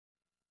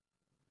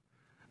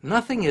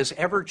Nothing has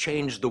ever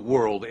changed the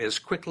world as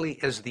quickly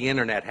as the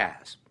internet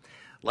has.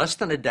 Less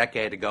than a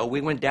decade ago, we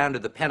went down to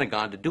the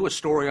Pentagon to do a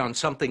story on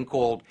something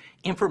called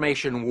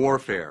information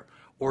warfare,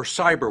 or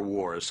cyber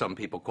war, as some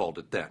people called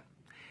it then.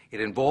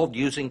 It involved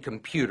using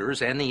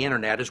computers and the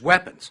internet as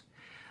weapons.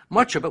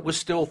 Much of it was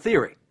still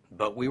theory,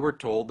 but we were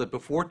told that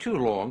before too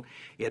long,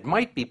 it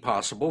might be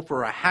possible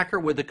for a hacker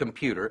with a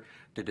computer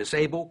to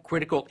disable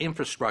critical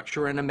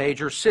infrastructure in a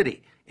major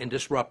city and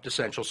disrupt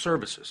essential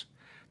services,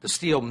 to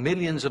steal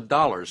millions of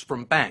dollars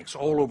from banks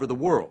all over the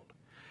world,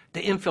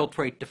 to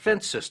infiltrate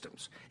defense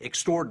systems,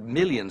 extort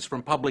millions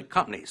from public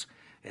companies,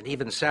 and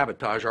even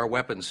sabotage our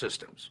weapons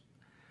systems.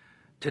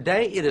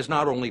 Today, it is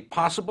not only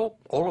possible,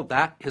 all of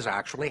that has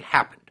actually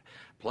happened,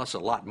 plus a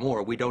lot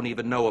more we don't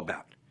even know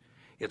about.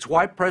 It's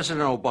why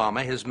President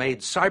Obama has made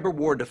cyber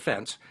war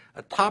defense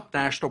a top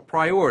national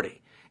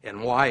priority,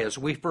 and why, as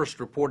we first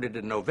reported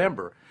in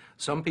November,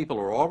 some people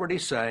are already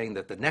saying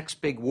that the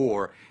next big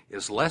war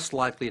is less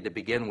likely to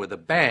begin with a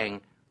bang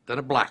than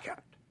a blackout.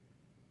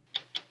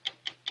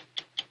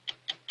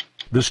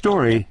 The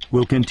story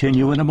will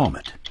continue in a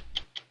moment.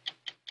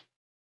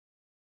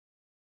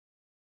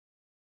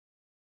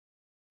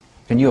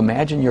 Can you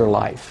imagine your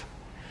life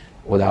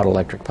without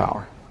electric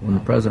power? When the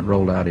president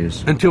rolled out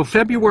his... Until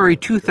February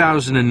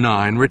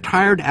 2009,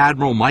 retired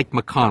Admiral Mike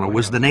McConnell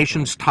was the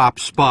nation's top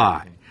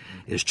spy.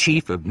 As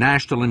Chief of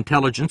National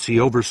Intelligence, he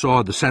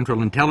oversaw the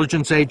Central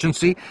Intelligence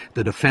Agency,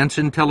 the Defense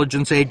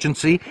Intelligence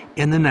Agency,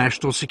 and the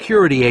National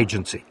Security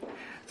Agency.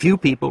 Few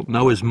people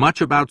know as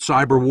much about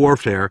cyber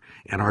warfare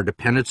and our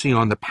dependency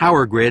on the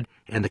power grid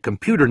and the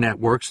computer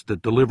networks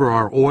that deliver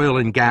our oil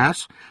and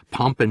gas,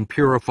 pump and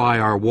purify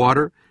our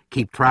water,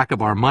 keep track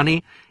of our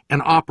money,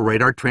 and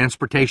operate our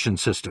transportation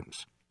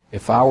systems.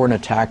 If I were an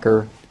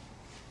attacker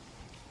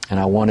and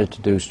I wanted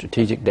to do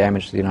strategic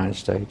damage to the United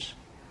States,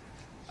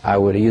 I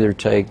would either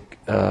take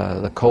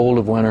the cold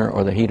of winter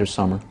or the heat of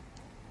summer.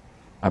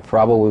 I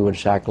probably would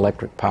attack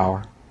electric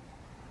power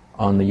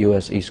on the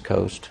U.S. East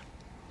Coast,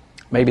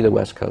 maybe the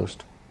West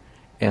Coast,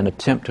 and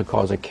attempt to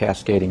cause a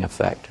cascading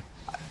effect.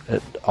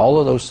 All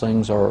of those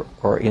things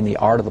are in the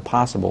art of the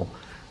possible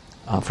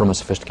from a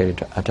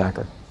sophisticated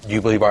attacker. Do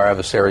you believe our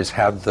adversaries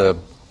have the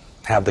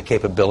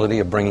capability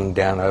of bringing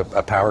down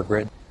a power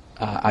grid?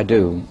 I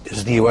do.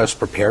 Is the U.S.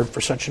 prepared for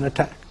such an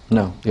attack?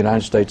 No, the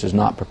United States is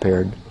not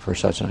prepared for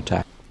such an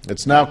attack.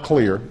 It's now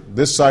clear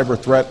this cyber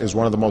threat is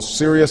one of the most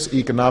serious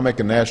economic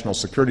and national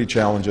security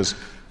challenges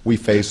we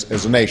face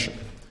as a nation.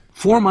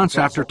 4 months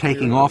after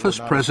taking office,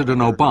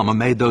 President Obama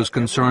made those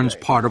concerns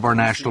part of our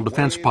national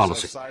defense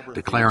policy,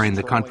 declaring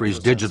the country's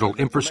digital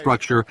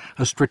infrastructure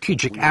a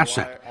strategic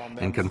asset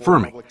and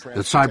confirming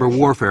that cyber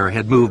warfare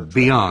had moved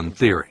beyond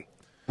theory.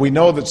 We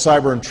know that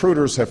cyber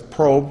intruders have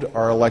probed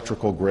our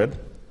electrical grid,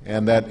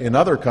 and that in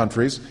other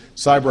countries,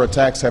 cyber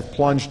attacks have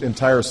plunged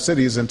entire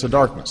cities into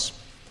darkness.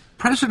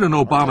 President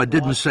Obama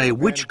didn't say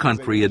which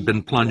country had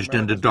been plunged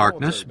into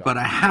darkness, but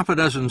a half a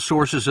dozen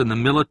sources in the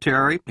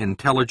military,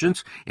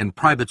 intelligence, and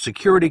private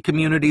security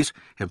communities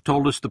have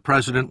told us the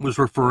president was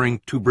referring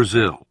to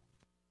Brazil.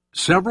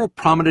 Several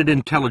prominent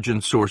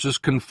intelligence sources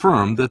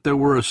confirmed that there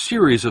were a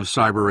series of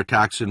cyber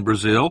attacks in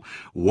Brazil,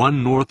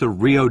 one north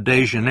of Rio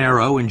de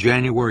Janeiro in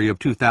January of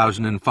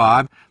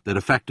 2005 that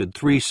affected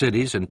 3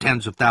 cities and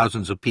tens of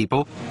thousands of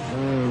people,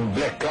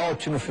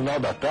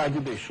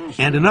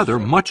 and another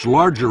much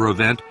larger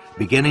event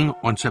beginning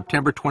on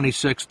September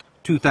 26,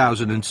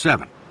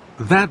 2007.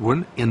 That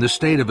one, in the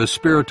state of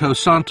Espírito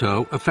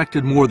Santo,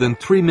 affected more than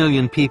 3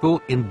 million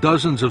people in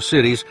dozens of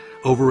cities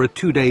over a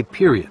 2-day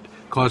period,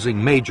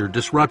 causing major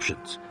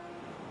disruptions.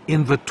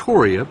 In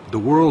Vitoria, the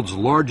world's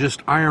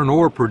largest iron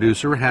ore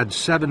producer had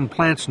 7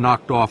 plants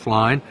knocked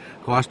offline,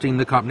 costing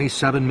the company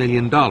 $7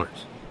 million.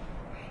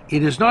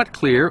 It is not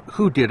clear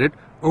who did it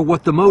or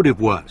what the motive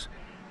was,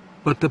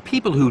 but the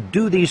people who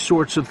do these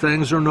sorts of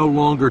things are no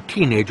longer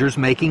teenagers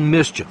making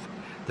mischief.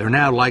 They're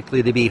now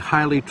likely to be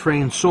highly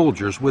trained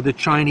soldiers with the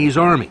Chinese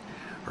army,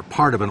 or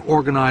part of an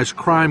organized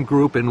crime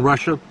group in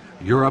Russia,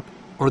 Europe,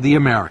 or the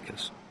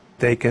Americas.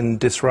 They can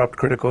disrupt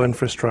critical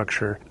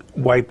infrastructure,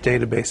 wipe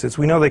databases.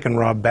 We know they can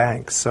rob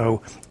banks,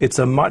 so it's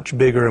a much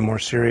bigger and more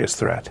serious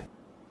threat.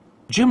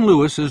 Jim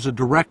Lewis is a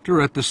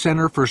director at the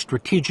Center for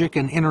Strategic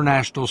and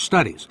International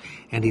Studies,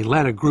 and he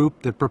led a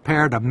group that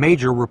prepared a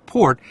major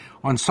report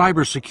on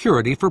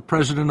cybersecurity for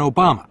President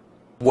Obama.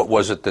 What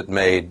was it that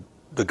made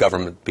the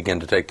government begin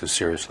to take this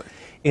seriously?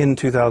 In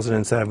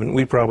 2007,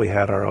 we probably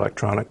had our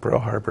electronic Pearl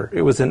Harbor.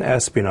 It was an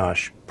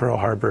espionage Pearl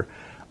Harbor.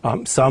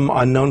 Some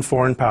unknown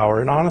foreign power,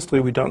 and honestly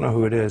we don't know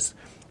who it is,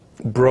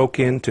 broke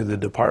into the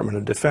Department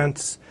of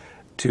Defense,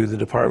 to the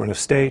Department of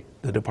State,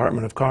 the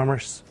Department of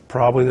Commerce,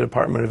 probably the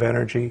Department of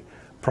Energy,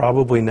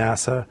 probably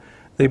NASA.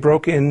 They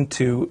broke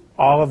into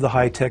all of the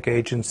high-tech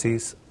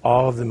agencies,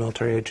 all of the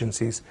military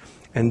agencies,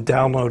 and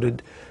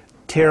downloaded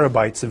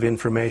terabytes of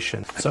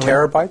information.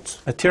 Terabytes?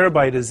 A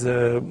terabyte is,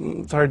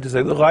 it's hard to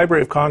say, the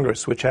Library of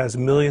Congress, which has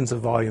millions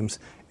of volumes,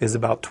 is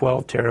about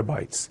 12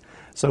 terabytes.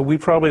 So we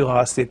probably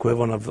lost the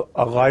equivalent of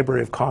a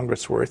Library of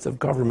Congress worth of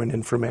government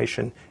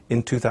information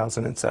in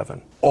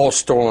 2007. All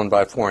stolen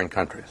by foreign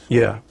countries.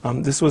 Yeah,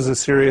 this was a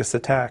serious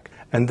attack,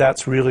 and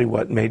that's really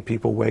what made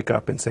people wake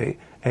up and say,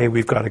 hey,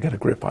 we've got to get a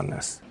grip on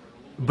this.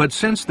 But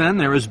since then,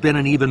 there has been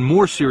an even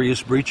more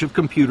serious breach of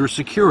computer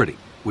security,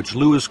 which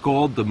Lewis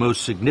called the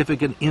most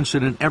significant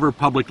incident ever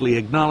publicly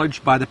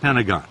acknowledged by the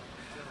Pentagon.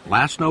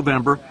 Last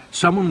November,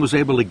 someone was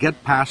able to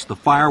get past the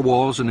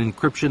firewalls and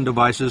encryption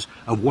devices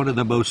of one of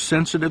the most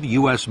sensitive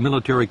U.S.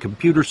 military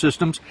computer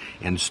systems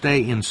and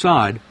stay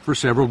inside for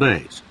several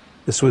days.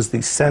 This was the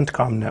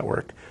CENTCOM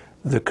network,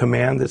 the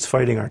command that's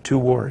fighting our two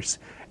wars.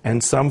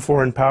 And some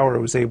foreign power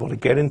was able to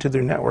get into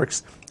their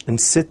networks and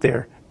sit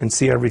there and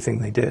see everything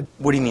they did.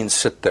 What do you mean,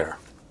 sit there?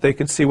 They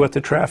could see what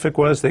the traffic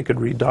was, they could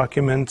read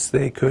documents,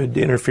 they could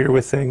interfere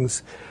with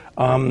things.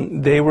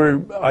 It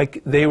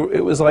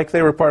was like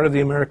they were part of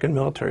the American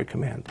military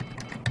command.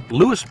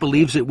 Lewis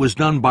believes it was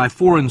done by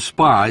foreign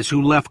spies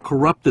who left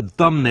corrupted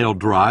thumbnail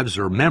drives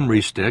or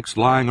memory sticks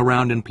lying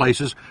around in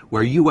places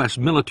where U.S.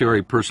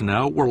 military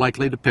personnel were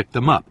likely to pick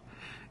them up.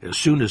 As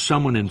soon as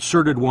someone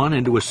inserted one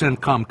into a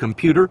CENTCOM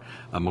computer,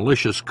 a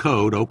malicious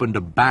code opened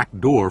a back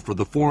door for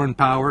the foreign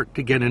power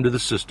to get into the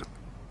system.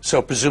 So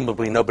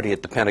presumably nobody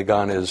at the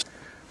Pentagon is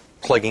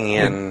plugging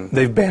in...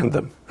 They've banned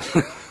them.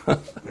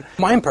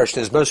 My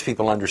impression is most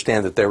people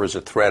understand that there is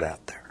a threat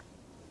out there.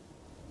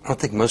 I don't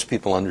think most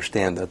people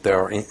understand that there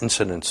are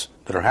incidents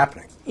that are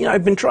happening. You know,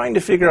 I've been trying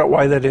to figure out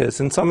why that is,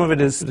 and some of it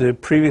is the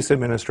previous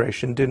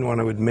administration didn't want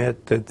to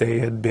admit that they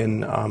had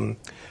been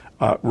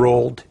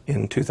rolled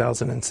in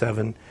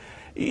 2007.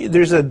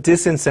 There's a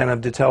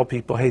disincentive to tell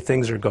people, hey,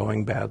 things are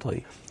going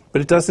badly.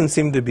 But it doesn't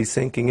seem to be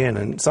sinking in,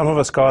 and some of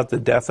us call it the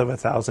death of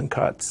 1,000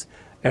 cuts.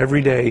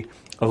 Every day,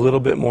 a little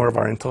bit more of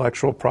our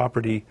intellectual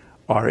property,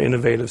 our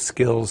innovative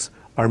skills,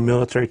 our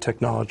military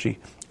technology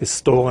is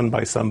stolen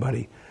by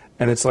somebody.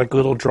 And it's like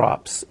little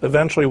drops.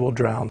 Eventually we'll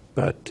drown,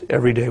 but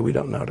every day we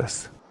don't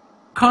notice.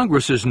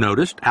 Congress has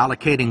noticed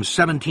allocating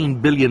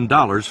 $17 billion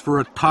for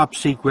a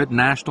top-secret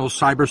national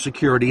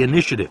cybersecurity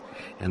initiative,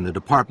 and the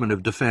Department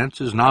of Defense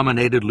has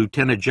nominated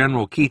Lieutenant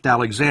General Keith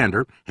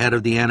Alexander, head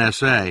of the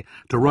NSA,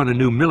 to run a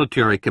new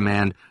military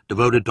command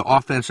devoted to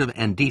offensive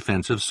and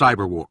defensive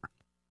cyber war.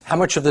 How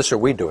much of this are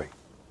we doing?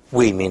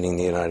 We, meaning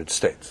the United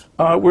States.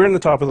 We're in the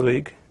top of the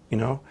league, you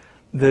know.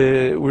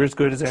 We're as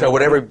good as So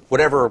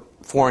whatever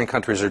foreign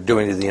countries are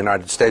doing to the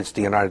United States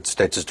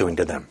is doing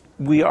to them.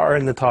 We are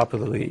in the top of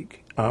the league.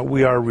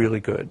 We are really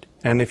good.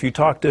 And if you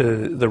talk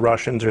to the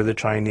Russians or the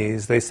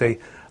Chinese, they say,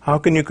 how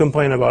can you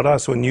complain about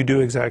us when you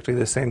do exactly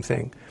the same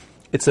thing?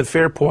 It's a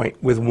fair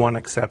point with one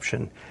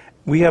exception.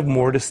 We have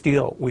more to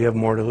steal. We have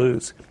more to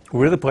lose.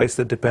 We're the place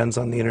that depends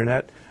on the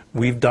internet.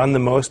 We've done the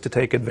most to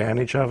take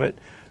advantage of it.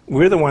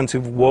 We're the ones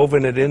who've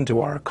woven it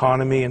into our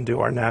economy and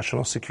to our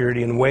national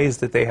security in ways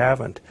that they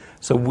haven't.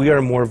 So we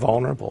are more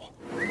vulnerable.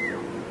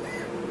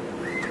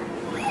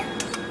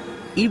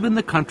 Even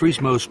the country's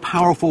most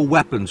powerful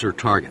weapons are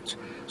targets.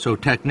 So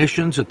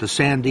technicians at the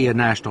Sandia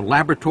National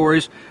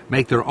Laboratories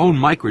make their own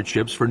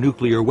microchips for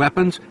nuclear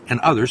weapons and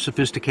other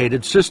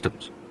sophisticated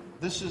systems.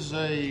 This is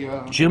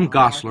Jim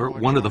Gosler,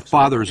 one of the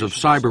fathers of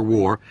cyber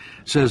war,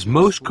 says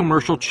most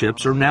commercial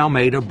chips are now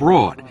made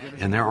abroad,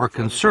 and there are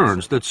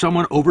concerns that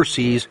someone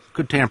overseas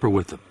could tamper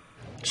with them.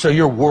 So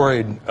you're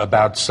worried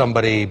about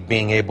somebody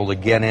being able to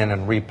get in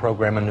and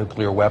reprogram a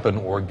nuclear weapon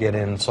or get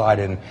inside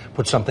and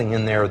put something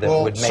in there that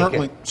would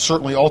make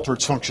certainly alter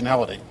its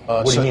functionality.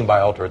 What do you mean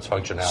by alter its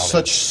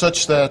functionality?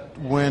 Such that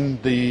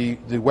when the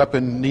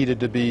weapon needed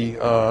to be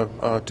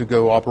to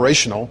go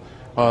operational,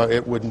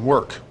 it wouldn't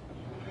work.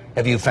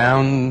 Have you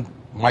found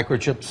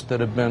microchips that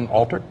have been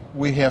altered?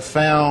 We have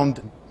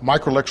found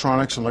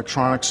microelectronics and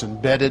electronics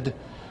embedded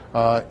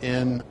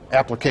in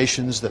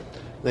applications that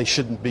they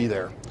shouldn't be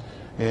there.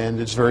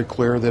 And it's very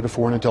clear that a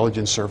foreign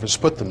intelligence service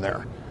put them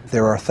there.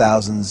 There are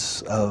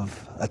thousands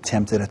of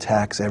attempted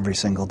attacks every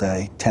single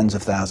day, tens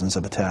of thousands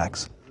of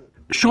attacks.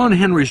 Sean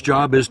Henry's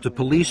job is to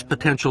police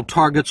potential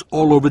targets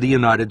all over the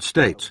United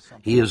States.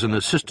 He is an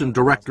assistant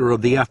director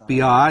of the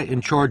FBI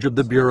in charge of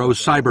the Bureau's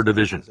cyber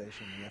division.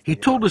 He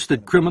told us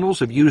that criminals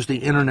have used the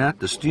internet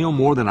to steal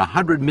more than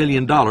 $100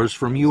 million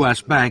from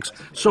U.S. banks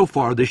so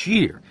far this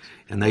year,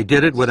 and they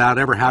did it without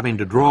ever having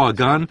to draw a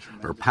gun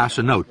or pass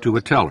a note to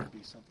a teller.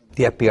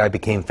 The FBI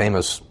became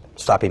famous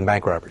stopping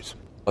bank robberies.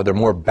 Are there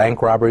more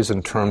bank robberies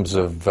in terms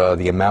of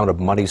the amount of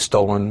money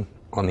stolen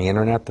on the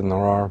internet than there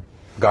are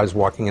guys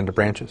walking into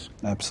branches?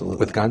 Absolutely.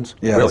 With guns?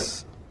 Yes. Really?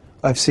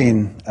 I've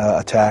seen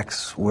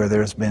attacks where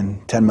there's been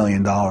 $10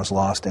 million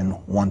lost in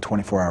one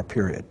 24-hour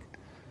period.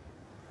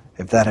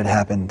 If that had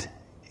happened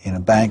in a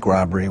bank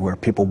robbery where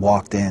people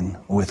walked in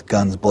with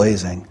guns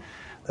blazing,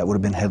 that would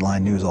have been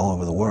headline news all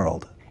over the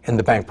world. And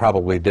the bank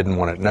probably didn't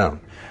want it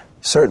known.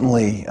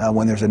 Certainly,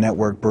 when there's a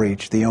network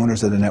breach, the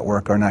owners of the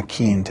network are not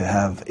keen to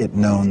have it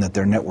known that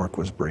their network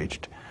was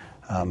breached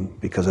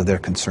because of their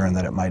concern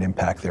that it might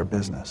impact their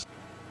business.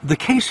 The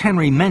case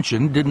Henry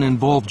mentioned didn't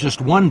involve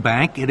just one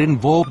bank, it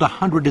involved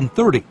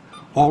 130,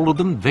 all of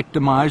them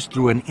victimized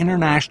through an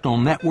international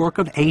network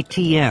of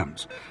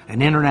ATMs,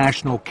 an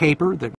international caper that